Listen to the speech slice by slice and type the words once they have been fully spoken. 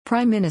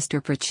Prime Minister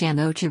Prayut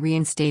Chan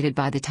reinstated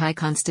by the Thai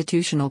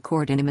Constitutional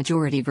Court in a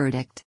majority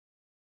verdict.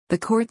 The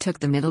court took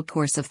the middle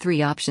course of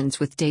three options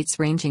with dates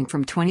ranging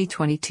from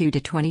 2022 to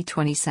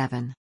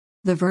 2027.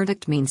 The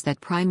verdict means that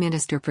Prime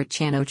Minister Prayut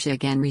Chan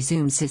again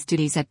resumes his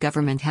duties at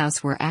Government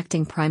House, where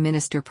acting Prime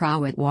Minister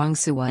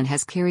Prayut Chan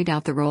has carried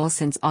out the role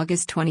since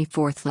August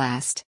 24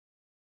 last.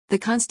 The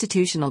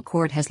Constitutional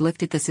Court has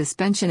lifted the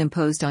suspension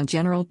imposed on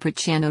General Prayut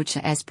Chan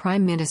as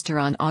Prime Minister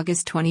on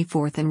August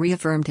 24 and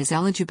reaffirmed his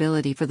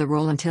eligibility for the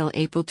role until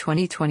April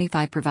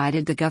 2025,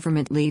 provided the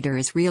government leader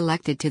is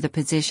re-elected to the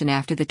position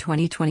after the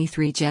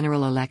 2023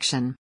 general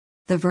election.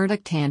 The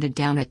verdict handed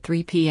down at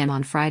 3 p.m.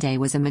 on Friday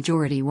was a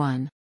majority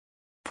one.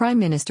 Prime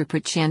Minister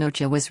Prayut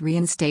Chan was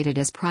reinstated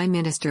as Prime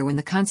Minister when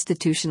the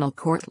Constitutional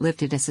Court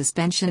lifted a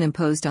suspension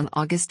imposed on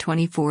August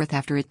 24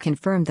 after it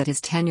confirmed that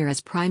his tenure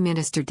as Prime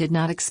Minister did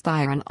not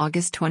expire on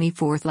August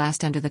 24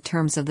 last under the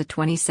terms of the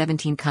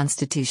 2017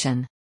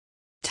 Constitution.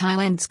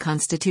 Thailand's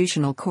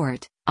Constitutional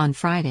Court, on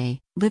Friday,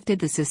 lifted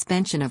the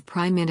suspension of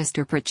Prime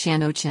Minister Prayut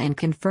Chan and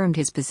confirmed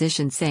his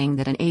position, saying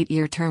that an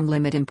 8-year term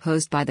limit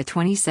imposed by the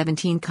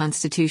 2017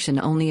 Constitution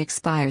only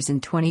expires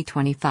in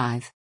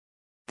 2025.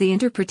 The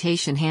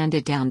interpretation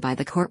handed down by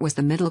the court was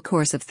the middle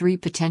course of three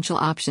potential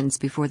options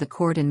before the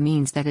court, and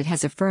means that it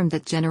has affirmed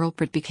that General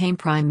Prayut became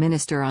Prime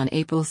Minister on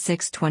April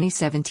 6,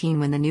 2017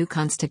 when the new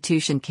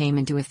constitution came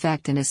into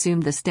effect, and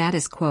assumed the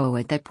status quo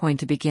at that point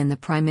to begin the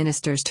Prime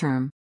Minister's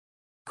term.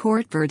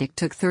 Court verdict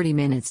took 30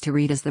 minutes to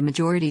read, as the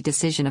majority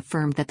decision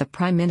affirmed that the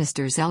Prime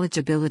Minister's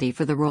eligibility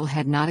for the role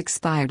had not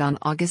expired on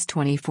August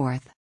 24.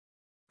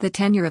 The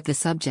tenure of the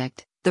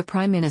subject, the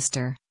Prime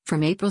Minister,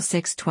 from April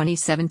 6,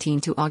 2017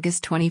 to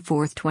August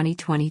 24,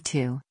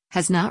 2022,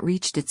 has not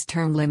reached its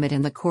term limit,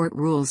 and the court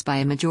rules by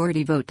a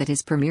majority vote that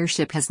his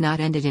premiership has not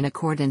ended in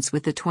accordance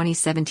with the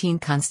 2017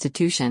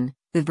 Constitution,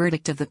 the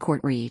verdict of the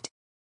court read.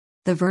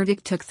 The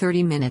verdict took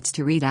 30 minutes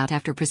to read out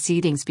after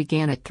proceedings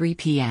began at 3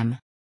 p.m.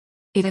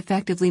 It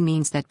effectively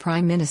means that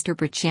Prime Minister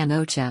Prayut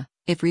Chan,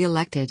 if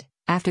re-elected,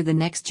 after the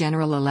next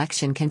general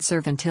election can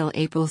serve until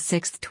April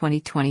 6,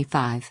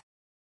 2025.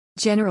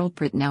 General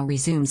Prayut now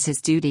resumes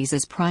his duties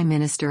as Prime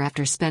Minister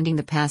after spending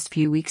the past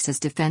few weeks as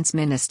Defence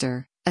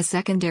Minister, a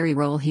secondary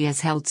role he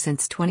has held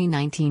since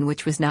 2019,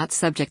 which was not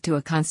subject to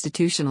a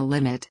constitutional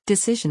limit.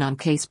 Decision on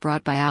case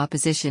brought by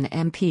opposition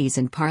MPs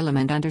in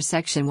Parliament under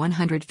Section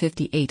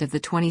 158 of the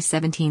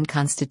 2017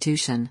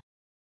 Constitution.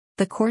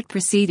 The court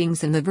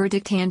proceedings and the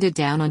verdict handed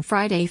down on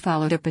Friday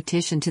followed a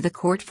petition to the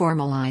court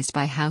formalized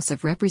by House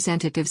of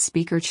Representatives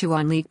Speaker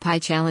Chuan Lik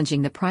Pai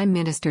challenging the Prime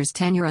Minister's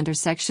tenure under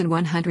Section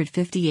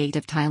 158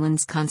 of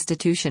Thailand's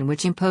constitution,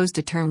 which imposed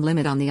a term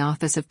limit on the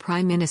office of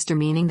Prime Minister,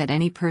 meaning that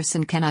any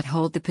person cannot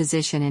hold the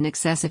position in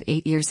excess of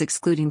 8 years,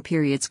 excluding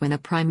periods when a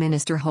Prime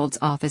Minister holds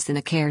office in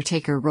a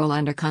caretaker role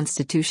under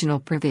constitutional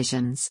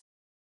provisions.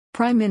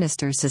 Prime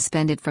Minister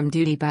suspended from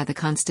duty by the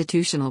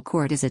Constitutional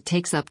Court as it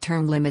takes up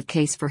term limit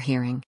case for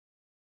hearing.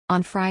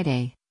 On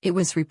Friday, it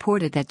was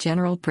reported that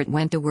General Prayut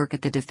went to work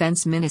at the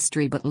Defence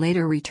Ministry but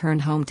later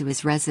returned home to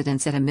his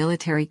residence at a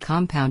military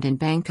compound in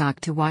Bangkok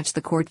to watch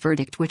the court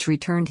verdict, which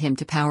returned him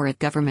to power at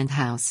Government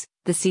House,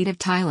 the seat of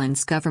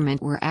Thailand's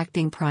government, where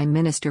acting Prime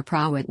Minister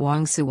Prayut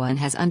Chan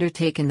has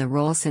undertaken the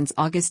role since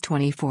August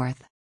 24.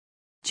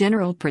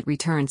 General Prayut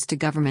returns to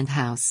Government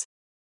House.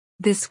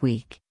 This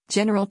week,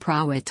 General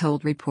Prayut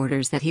told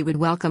reporters that he would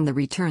welcome the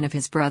return of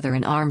his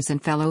brother-in-arms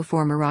and fellow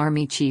former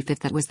army chief if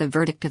that was the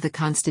verdict of the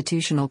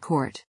Constitutional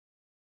Court.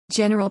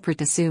 General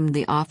Prayut assumed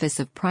the office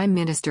of Prime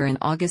Minister in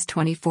August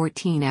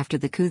 2014 after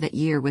the coup that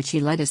year, which he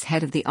led as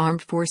head of the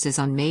armed forces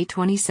on May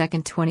 22,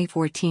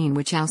 2014,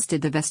 which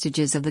ousted the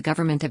vestiges of the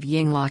government of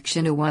Yingluck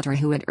Shinawatra,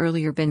 who had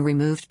earlier been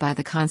removed by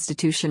the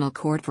Constitutional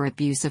Court for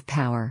abuse of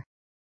power.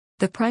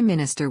 The Prime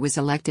Minister was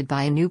elected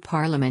by a new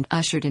parliament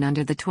ushered in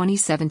under the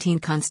 2017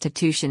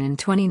 Constitution in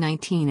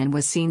 2019 and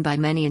was seen by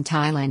many in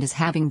Thailand as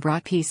having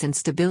brought peace and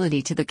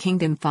stability to the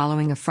kingdom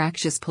following a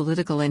fractious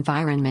political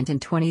environment in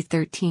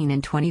 2013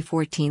 and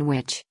 2014,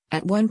 which,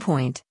 at one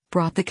point,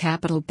 brought the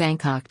capital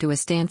Bangkok to a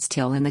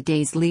standstill in the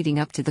days leading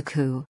up to the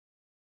coup.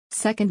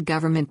 Second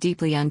government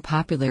deeply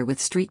unpopular,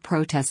 with street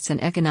protests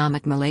and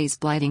economic malaise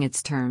blighting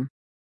its term.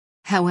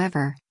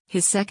 However,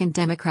 his second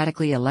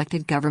democratically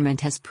elected government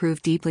has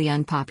proved deeply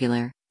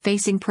unpopular,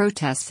 facing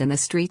protests in the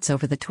streets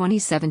over the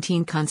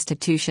 2017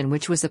 Constitution,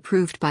 which was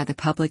approved by the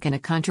public in a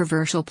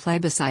controversial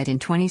plebiscite in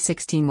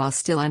 2016 while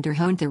still under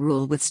junta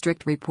rule with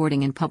strict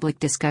reporting and public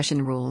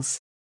discussion rules.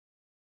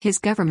 His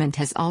government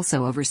has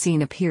also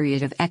overseen a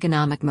period of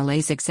economic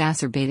malaise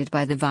exacerbated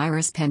by the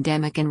virus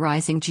pandemic and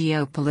rising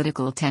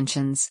geopolitical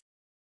tensions.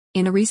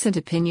 In a recent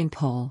opinion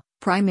poll,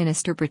 Prime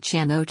Minister Prayut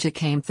Chan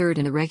came third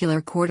in a regular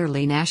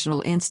quarterly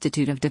National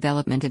Institute of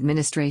Development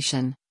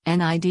Administration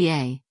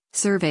 (NIDA)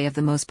 survey of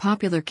the most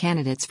popular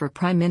candidates for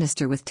Prime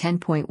Minister, with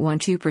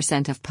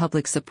 10.12% of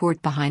public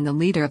support behind the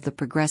leader of the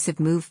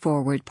Progressive Move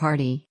Forward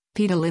Party,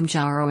 Pita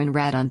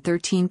Limjaroen on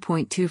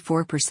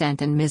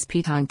 13.24%, and Ms.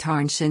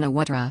 Pitangtarn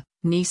Shinawatra,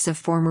 niece of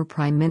former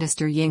Prime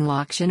Minister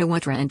Yingluck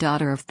Shinawatra and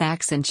daughter of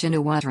Thaksin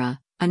Shinawatra,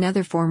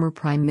 Another former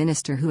prime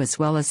minister who as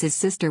well as his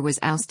sister was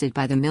ousted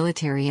by the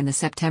military in the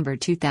September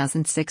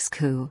 2006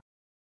 coup.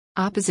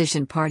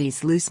 Opposition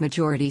parties lose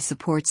majority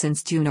support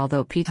since June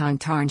although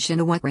Paetongtarn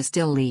Shinawatra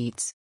still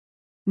leads.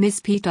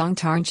 Ms.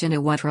 Paetongtarn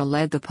Shinawatra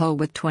led the poll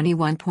with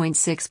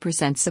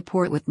 21.6%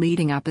 support with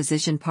leading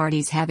opposition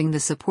parties having the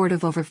support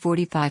of over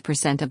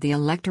 45% of the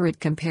electorate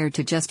compared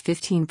to just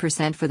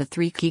 15% for the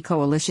three key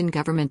coalition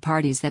government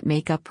parties that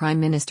make up Prime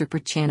Minister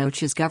Prayut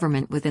Chan's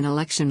government with an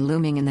election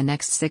looming in the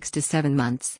next 6 to 7 months.